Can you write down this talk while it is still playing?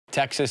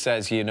Texas,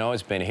 as you know,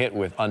 has been hit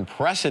with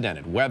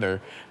unprecedented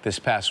weather this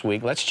past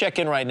week. Let's check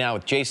in right now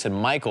with Jason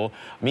Michael,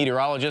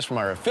 meteorologist from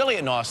our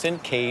affiliate in Austin,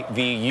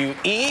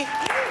 KVUE.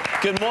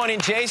 Good morning,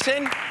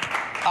 Jason.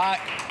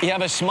 You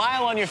have a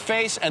smile on your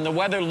face, and the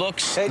weather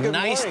looks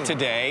nice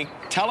today.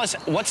 Tell us,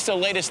 what's the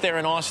latest there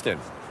in Austin?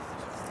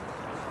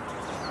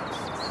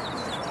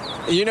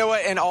 You know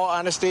what, in all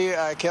honesty,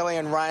 Kelly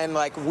and Ryan,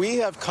 we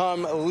have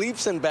come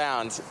leaps and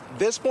bounds.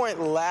 This point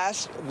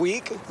last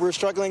week, we're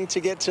struggling to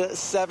get to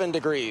 7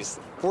 degrees.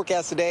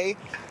 Forecast today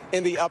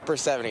in the upper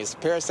 70s.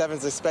 Pair of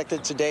 7s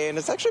expected today, and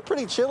it's actually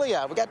pretty chilly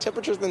out. We got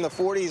temperatures in the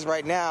 40s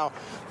right now,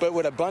 but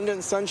with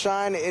abundant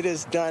sunshine, it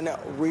has done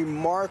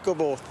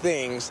remarkable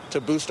things to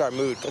boost our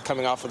mood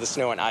coming off of the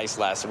snow and ice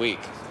last week.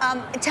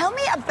 Tell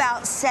me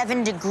about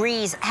 7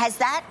 degrees. Has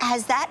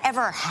that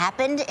ever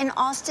happened in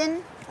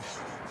Austin?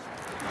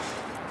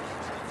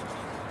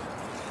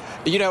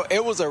 You know,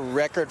 it was a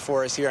record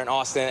for us here in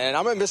Austin, and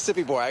I'm a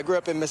Mississippi boy. I grew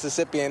up in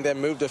Mississippi and then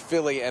moved to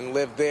Philly and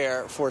lived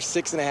there for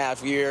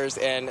 6.5 years,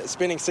 and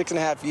spending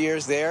 6.5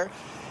 years there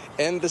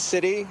in the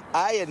city,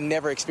 I had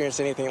never experienced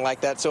anything like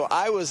that. So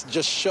I was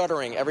just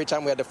shuddering every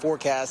time we had to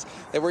forecast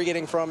that we're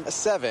getting from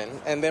 7,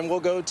 and then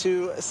we'll go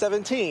to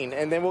 17,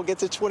 and then we'll get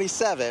to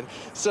 27.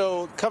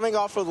 So coming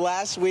off of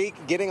last week,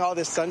 getting all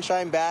this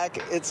sunshine back,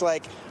 it's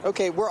like,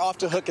 okay, we're off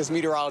the hook as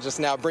meteorologists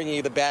now, bringing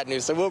you the bad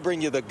news. So we'll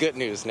bring you the good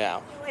news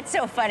now. It's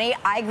so funny.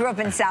 I grew up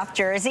in South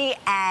Jersey,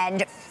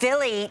 and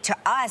Philly to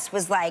us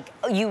was like,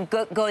 you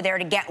go there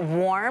to get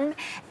warm.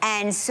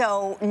 And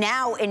so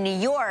now in New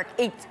York,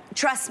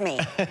 trust me,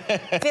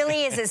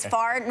 Philly is as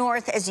far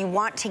north as you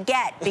want to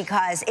get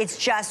because it's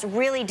just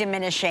really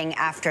diminishing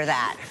after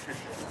that.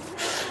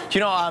 You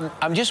know,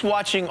 I'm just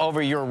watching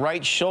over your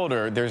right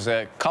shoulder. There's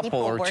a couple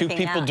or two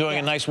people doing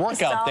a nice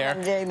workout there.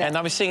 And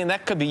I was thinking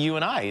that could be you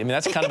and I. I mean,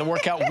 that's kind of the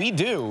workout we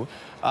do.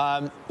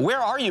 Where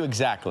are you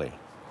exactly?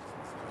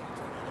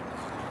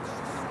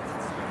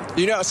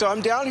 You know, so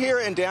I'm down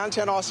here in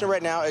downtown Austin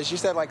right now. As you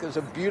said, there's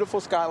a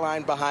beautiful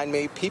skyline behind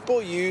me.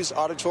 People use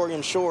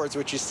Auditorium Shores,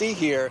 which you see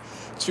here,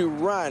 to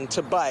run,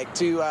 to bike,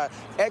 to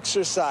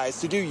exercise,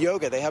 to do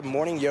yoga. They have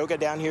morning yoga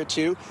down here,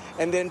 too.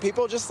 And then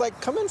people just,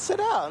 come and sit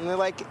out and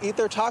they, eat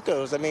their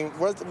tacos. I mean,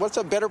 what's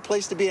a better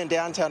place to be in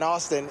downtown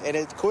Austin? And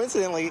it,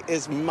 coincidentally,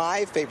 is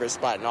my favorite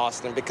spot in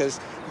Austin because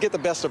you get the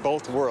best of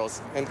both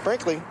worlds. And,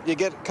 frankly, you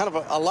get kind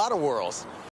of a lot of worlds.